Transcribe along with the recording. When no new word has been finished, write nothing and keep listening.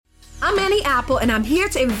I'm Annie Apple, and I'm here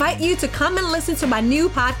to invite you to come and listen to my new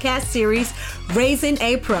podcast series, Raising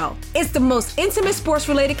a Pro. It's the most intimate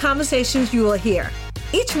sports-related conversations you will hear.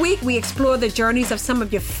 Each week, we explore the journeys of some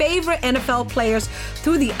of your favorite NFL players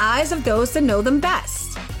through the eyes of those that know them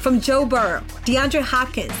best. From Joe Burrow, DeAndre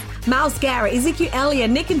Hopkins, Myles Garrett, Ezekiel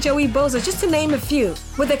Elliott, Nick and Joey Bosa, just to name a few.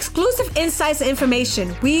 With exclusive insights and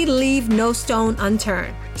information, we leave no stone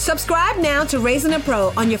unturned. Subscribe now to Raising a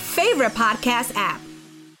Pro on your favorite podcast app.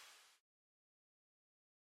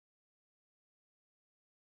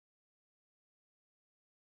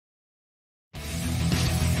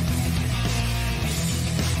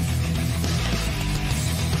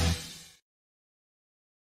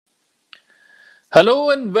 Hello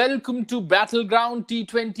and welcome to Battleground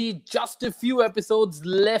T20. Just a few episodes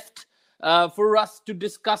left for us to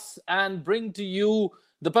discuss and bring to you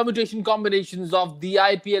the permutation combinations of the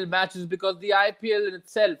IPL matches, because the IPL in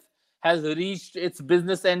itself has reached its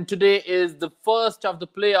business end. Today is the first of the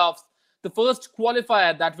playoffs, the first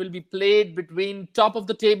qualifier that will be played between top of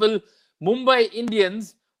the table Mumbai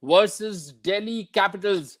Indians versus Delhi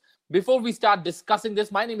Capitals. Before we start discussing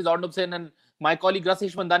this, my name is Arnab Sen and my colleague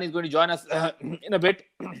Rasesh Mandani is going to join us in a bit.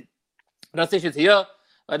 Rasesh is here,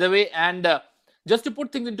 by the way. And just to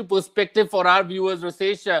put things into perspective for our viewers,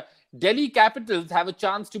 Rasesh, Delhi Capitals have a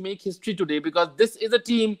chance to make history today, because this is a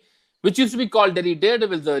team which used to be called Delhi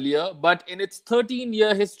Daredevils earlier, but in its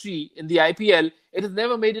 13-year history in the IPL, it has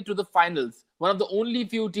never made it to the finals. One of the only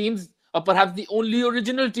few teams, or perhaps the only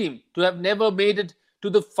original team, to have never made it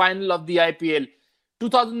to the final of the IPL.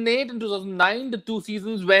 2008 and 2009, the two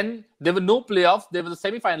seasons when there were no playoffs, there was a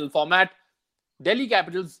semi-final format. Delhi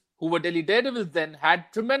Capitals, who were Delhi Daredevils then, had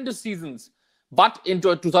tremendous seasons. But in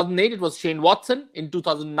 2008, it was Shane Watson. In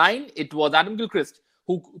 2009, it was Adam Gilchrist,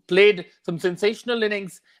 who played some sensational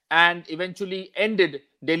innings and eventually ended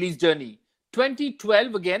Delhi's journey.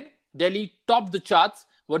 2012, again, Delhi topped the charts,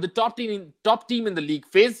 were the top team in the league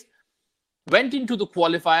phase, went into the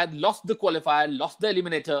qualifier, lost the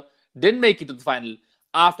eliminator, didn't make it to the final.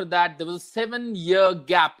 After that, there was a 7-year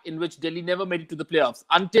gap in which Delhi never made it to the playoffs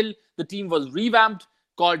until the team was revamped,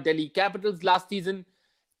 called Delhi Capitals last season,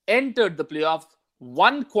 entered the playoffs,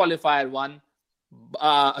 won the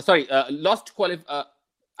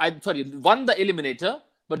eliminator,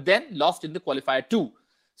 but then lost in the qualifier too.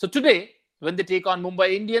 So today, when they take on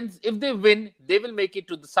Mumbai Indians, if they win, they will make it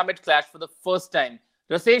to the Summit Clash for the first time.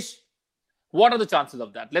 Rasesh, what are the chances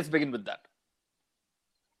of that? Let's begin with that.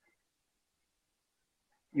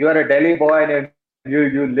 You are a Delhi boy and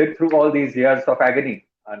you lived through all these years of agony.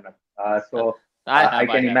 I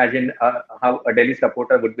can imagine how a Delhi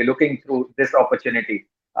supporter would be looking through this opportunity.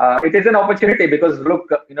 It is an opportunity because, look,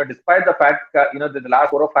 despite the fact, the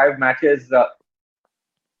last 4 or 5 matches, sort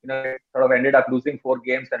of ended up losing 4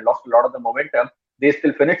 games and lost a lot of the momentum, they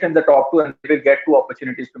still finished in the top 2 and they will get 2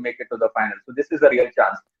 opportunities to make it to the final. So this is a real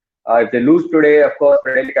chance. If they lose today, of course,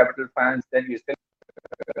 for Delhi Capital fans, then you still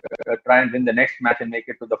try and win the next match and make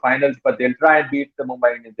it to the finals, but they'll try and beat the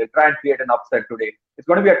Mumbai Indians. They'll try and create an upset today. It's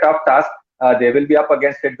going to be a tough task. They will be up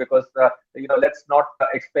against it because, let's not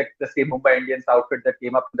expect the same Mumbai Indians outfit that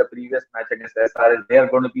came up in the previous match against SRS. They are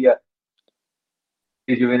going to be a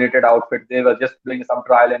rejuvenated outfit. They were just doing some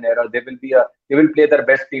trial and error. They will play their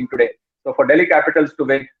best team today. So for Delhi Capitals to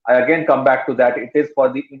win, I again come back to that. It is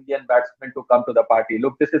for the Indian batsmen to come to the party.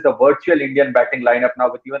 Look, this is a virtual Indian batting lineup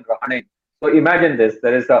now with even Rahane. So imagine this: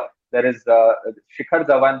 there is Shikhar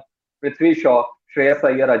Dhawan, Prithvi Shaw, Shreyas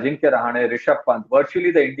Iyer, Ajinkya Rahane, Rishabh Pant. Virtually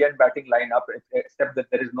the Indian batting lineup, except that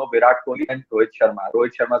there is no Virat Kohli and Rohit Sharma.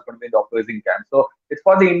 Rohit Sharma is going to be in the opposing camp. So it's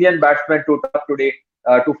for the Indian batsmen to talk today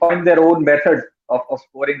to find their own methods of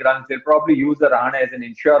scoring runs. They'll probably use the Rahane as an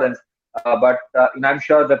insurance. But I'm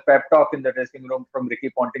sure the pep talk in the dressing room from Ricky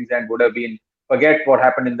Ponting's end would have been, forget what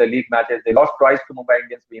happened in the league matches. They lost twice to Mumbai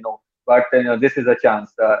Indians, we know. But this is a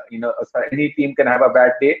chance. Any team can have a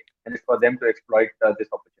bad day, and it's for them to exploit this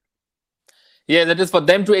opportunity. Yeah, that is for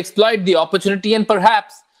them to exploit the opportunity and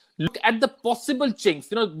perhaps look at the possible chinks.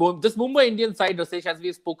 This Mumbai Indian side, Rasesh, as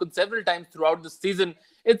we've spoken several times throughout the season,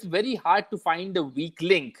 it's very hard to find a weak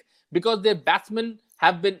link because their batsmen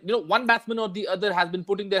have been, one batsman or the other has been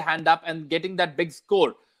putting their hand up and getting that big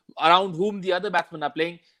score around whom the other batsmen are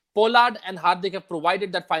playing. Pollard and Hardik have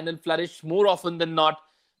provided that final flourish more often than not.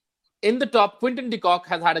 In the top, Quinton de Kock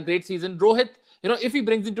has had a great season. Rohit, if he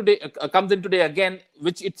comes in today again,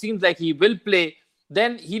 which it seems like he will play,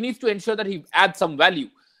 then he needs to ensure that he adds some value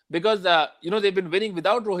because, they've been winning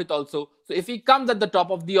without Rohit also. So if he comes at the top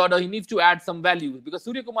of the order, he needs to add some value because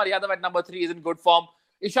Surya Kumar Yadav at number 3 is in good form.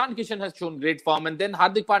 Ishan Kishan has shown great form, and then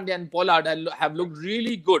Hardik Pandya and Pollard have looked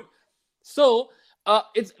really good. So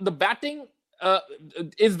it's the batting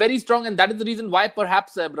is very strong, and that is the reason why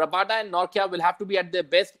perhaps Rabada and Nortje will have to be at their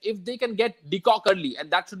best if they can get de Kock early,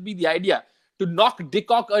 and that should be the idea, to knock de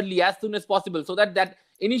Kock early as soon as possible, so that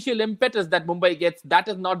initial impetus that Mumbai gets, that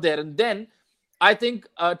is not there. And then I think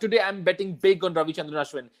today I'm betting big on Ravichandran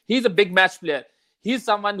Ashwin. He's a big match player. He's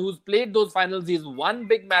someone who's played those finals. He's won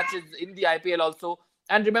big matches in the IPL also.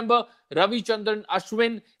 And remember, Ravichandran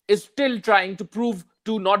Ashwin is still trying to prove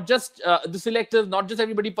to not just the selectors, not just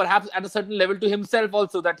everybody, perhaps at a certain level, to himself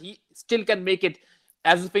also, that he still can make it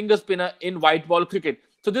as a finger spinner in white ball cricket.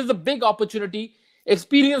 So this is a big opportunity,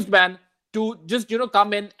 experienced man, to just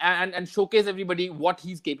come in and showcase everybody what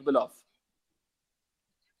he's capable of.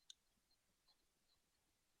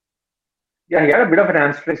 Yeah, he had a bit of an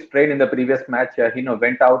hamstring strain in the previous match. He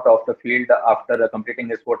went out of the field after completing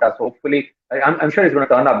his quota. So hopefully, I'm sure he's going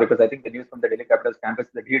to turn up, because I think the news from the Delhi Capitals camp is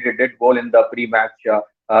that he did bowl in the pre-match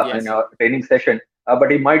in a training session, but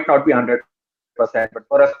he might not be 100%. But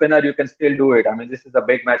for a spinner, you can still do it. I mean, this is a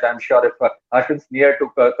big match. I'm sure if Ashwin's near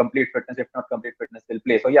to complete fitness, if not complete fitness, he'll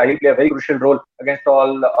play. So yeah, he'll play a very crucial role against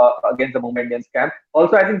the Mumbai Indians camp.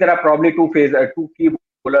 Also, I think there are probably two key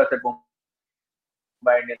bowlers at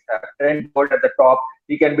Mumbai Indians have. Trent Bolt at the top,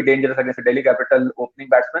 he can be dangerous against a Delhi Capital opening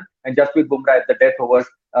batsman, and Jasprit Bumrah at the death overs,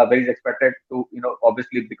 where he's expected to,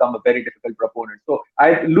 obviously become a very difficult opponent. So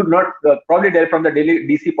I would not probably there from the Delhi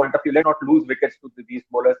DC point of view, let not lose wickets to these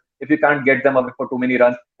bowlers if you can't get them away for too many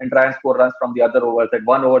runs, and try and score runs from the other overs. At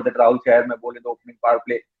one over that Rahul Chahar may bowl in the opening power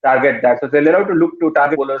play, target that. So they'll allow to look to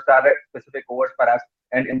target bowlers, target specific overs perhaps,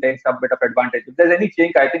 and take some bit of advantage. If there's any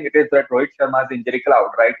chink, I think it is that Rohit Sharma's injury cloud,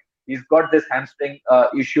 right? He's got this hamstring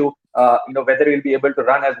issue. Whether he'll be able to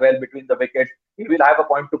run as well between the wickets. He will have a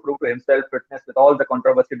point to prove to himself, fitness with all the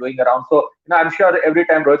controversy going around. So, I'm sure every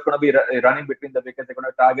time Rohit's going to be running between the wickets, they're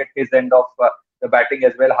going to target his end of the batting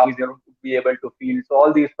as well, how he's going to be able to field. So,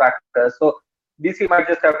 all these factors. So, DC might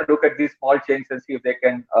just have to look at these small changes and see if they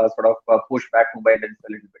can push back Mumbai Indians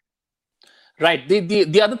a little bit. Right.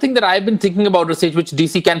 The other thing that I've been thinking about, Rasej, which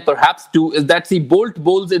DC can perhaps do, is that Bolt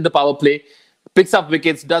bowls in the power play, picks up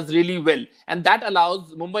wickets, does really well. And that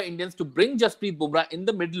allows Mumbai Indians to bring Jasprit Bumrah in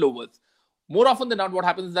the middle overs. More often than not, what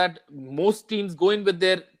happens is that most teams go in with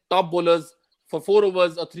their top bowlers for 4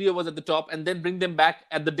 overs or 3 overs at the top and then bring them back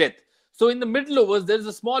at the death. So in the middle overs, there's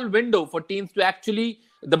a small window for teams to actually,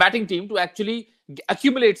 the batting team to actually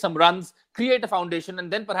accumulate some runs, create a foundation,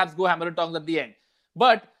 and then perhaps go hammer and tongs at the end.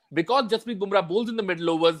 But because Jasprit Bumrah bowls in the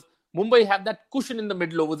middle overs, Mumbai have that cushion in the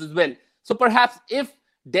middle overs as well. So perhaps if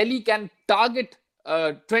Delhi can target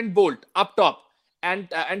Trent Bolt up top and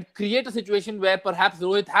create a situation where perhaps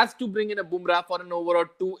Rohit has to bring in a Bumrah for an over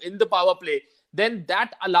or 2 in the power play, then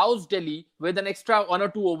that allows Delhi with an extra 1 or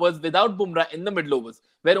 2 overs without Bumrah in the middle overs,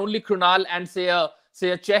 where only Krunal and say a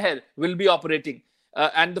Chahar will be operating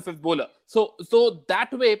and the fifth bowler. So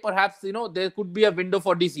that way, perhaps there could be a window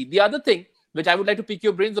for DC. The other thing which I would like to pick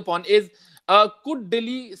your brains upon is could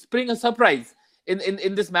Delhi spring a surprise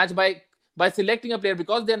in this match by selecting a player,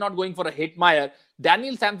 because they're not going for a Hetmeyer.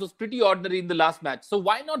 Daniel Sams was pretty ordinary in the last match. So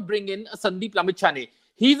why not bring in a Sandeep Lamichhane?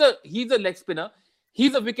 He's a leg spinner.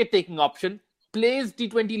 He's a wicket-taking option. Plays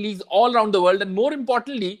T20 leagues all around the world. And more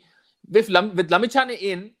importantly, with Lamichhane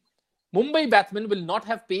in, Mumbai batsmen will not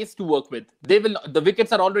have pace to work with. The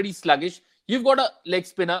wickets are already sluggish. You've got a leg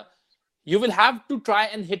spinner. You will have to try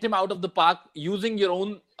and hit him out of the park using your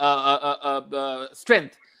own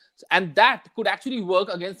strength. And that could actually work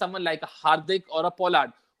against someone like a Hardik or a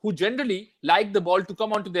Pollard, who generally like the ball to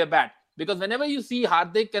come onto their bat. Because whenever you see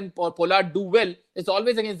Hardik and Pollard do well, it's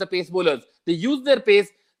always against the pace bowlers. They use their pace,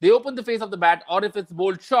 they open the face of the bat, or if it's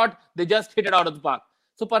bowled short, they just hit it out of the park.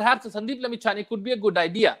 So perhaps Sandeep Lamichhane could be a good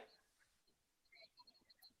idea.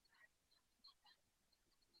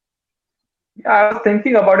 Yeah, I was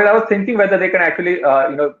thinking about it. I was thinking whether they can actually,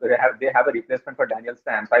 they have a replacement for Daniel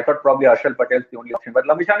Sams. I thought probably Harshal Patel is the only option, but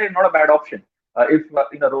Lamichhane is not a bad option. If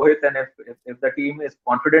Rohit and if the team is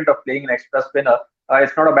confident of playing an extra spinner,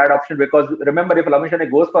 it's not a bad option, because remember, if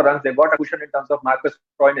Lamichhane goes for runs, they've got a cushion in terms of Marcus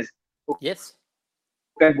Stoinis. Yes.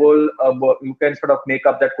 Can bowl, you can sort of make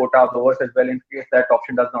up that quota of overs as well in case that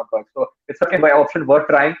option does not work. So it's certainly an option worth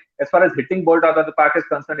trying. As far as hitting Bolt out of the park is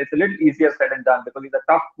concerned, it's a little easier said and done, because he's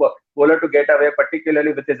a tough bowler to get away,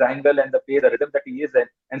 particularly with his angle and the pace, the rhythm that he is in,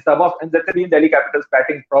 and that's been Delhi Capital's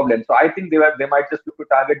batting problem. So I think they might just look to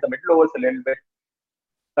target the middle overs a little bit.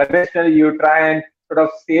 Conventionally, you try and sort of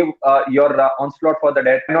save your onslaught for the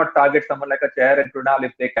death. Not target someone like a Chahar and Krunal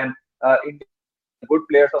if they can. Good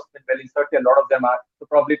players of spin bowling, certainly a lot of them are, to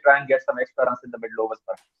probably try and get some extra runs in the middle overs.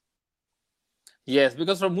 Yes,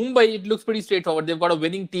 because from Mumbai, it looks pretty straightforward. They've got a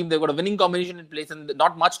winning team, they've got a winning combination in place, and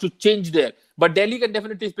not much to change there. But Delhi can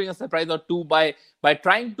definitely spring a surprise or two by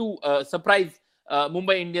trying to surprise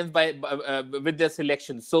Mumbai Indians with their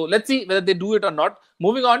selections. So let's see whether they do it or not.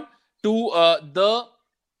 Moving on to the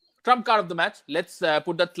trump card of the match. Let's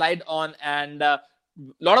put that slide on, and a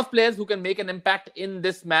lot of players who can make an impact in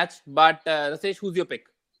this match. But Rasesh, who's your pick?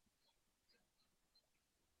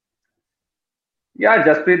 Yeah,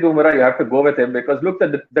 Jasprit Bumrah, you have to go with him because look,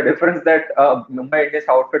 the difference that Mumbai Indians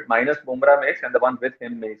outfit minus Bumrah makes and the one with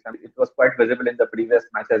him makes. I mean, it was quite visible in the previous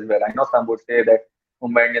match as well. I know some would say that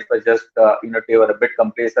Mumbai Indians were just, they were a bit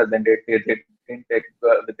complacent and they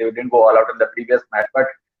didn't go all out in the previous match. But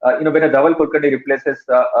when a Dhaval Kulkarni replaces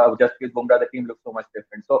Jasprit Bumrah, the team looks so much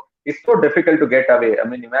different. So it's so difficult to get away. I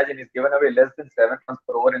mean, imagine he's given away less than 7 runs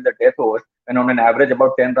per over in the death overs, and on an average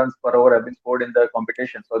about 10 runs per over have been scored in the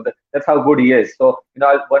competition. So that's how good he is. So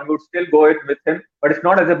one would still go with him, but it's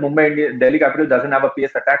not as if Delhi Capital doesn't have a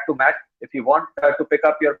pace attack to match. If you want to pick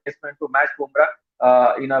up your batsman to match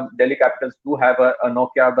Bumrah, Delhi Capitals do have a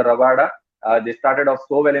Nokia, the Rabada. They started off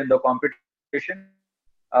so well in the competition.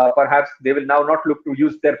 Perhaps they will now not look to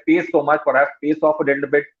use their pace so much, perhaps pace off a little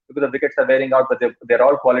bit because the wickets are wearing out, but they're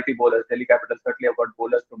all quality bowlers. Delhi Capitals certainly have got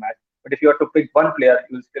bowlers to match. But if you have to pick one player,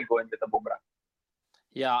 you'll still go in with a Bumrah.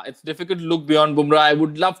 Yeah, it's difficult to look beyond Bumrah. I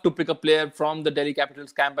would love to pick a player from the Delhi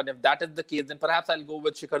Capitals camp, and if that is the case, then perhaps I'll go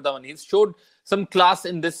with Shikhar Dhawan. He's showed some class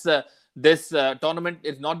in this tournament.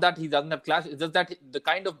 It's not that he doesn't have class, it's just that the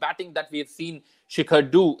kind of batting that we have seen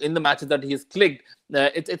Shikhar do in the matches that he has clicked,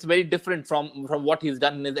 it's very different from what he's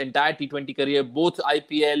done in his entire T20 career, both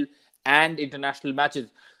IPL and international matches.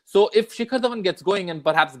 So if Shikhar Dhawan gets going and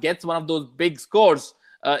perhaps gets one of those big scores,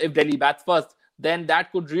 if Delhi bats first, then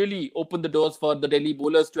that could really open the doors for the Delhi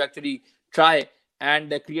bowlers to actually try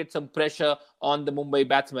and create some pressure on the Mumbai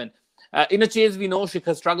batsmen. In a chase, we know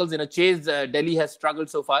Shikhar struggles. In a chase, Delhi has struggled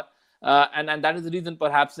so far. And that is the reason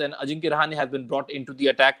perhaps then Ajinkya Rahane has been brought into the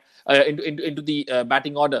attack, into the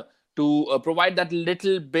batting order to provide that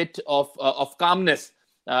little bit of calmness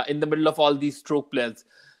in the middle of all these stroke players.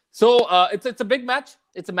 So it's a big match.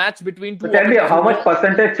 It's a match between two. So tell me, how much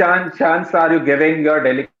percentage chance are you giving your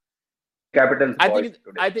Delhi Capitals?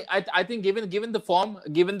 I think given the form,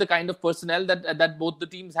 given the kind of personnel that both the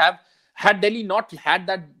teams have, had Delhi not had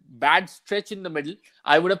that bad stretch in the middle,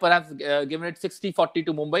 I would have perhaps given it 60-40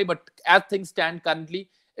 to Mumbai. But as things stand currently,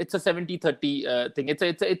 it's a 70-30 thing.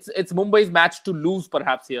 It's Mumbai's match to lose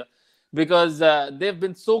perhaps here, because they've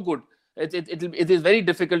been so good. It is very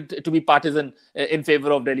difficult to be partisan in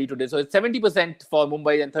favor of Delhi today. So it's 70% for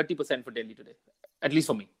Mumbai and 30% for Delhi today, at least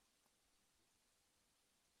for me.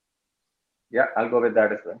 Yeah, I'll go with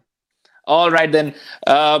that as well. All right, then.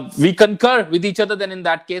 We concur with each other then in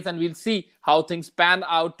that case, and we'll see how things pan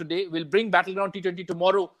out today. We'll bring Battleground T20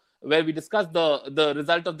 tomorrow, where we discuss the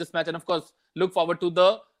result of this match, and of course, look forward to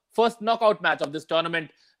the first knockout match of this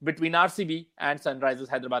tournament between RCB and Sunrisers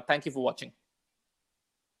Hyderabad. Thank you for watching.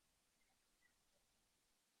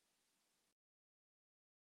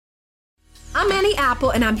 I'm Annie Apple,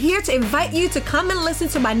 and I'm here to invite you to come and listen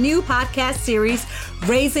to my new podcast series,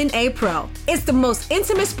 Raising a Pro. It's the most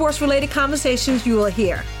intimate sports-related conversations you will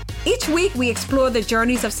hear. Each week, we explore the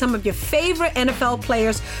journeys of some of your favorite NFL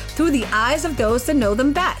players through the eyes of those that know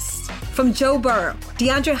them best. From Joe Burrow,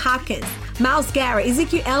 DeAndre Hopkins, Myles Garrett,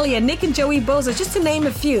 Ezekiel Elliott, Nick and Joey Bosa, just to name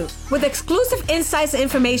a few. With exclusive insights and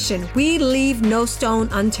information, we leave no stone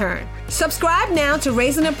unturned. Subscribe now to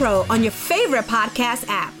Raising a Pro on your favorite podcast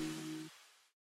app.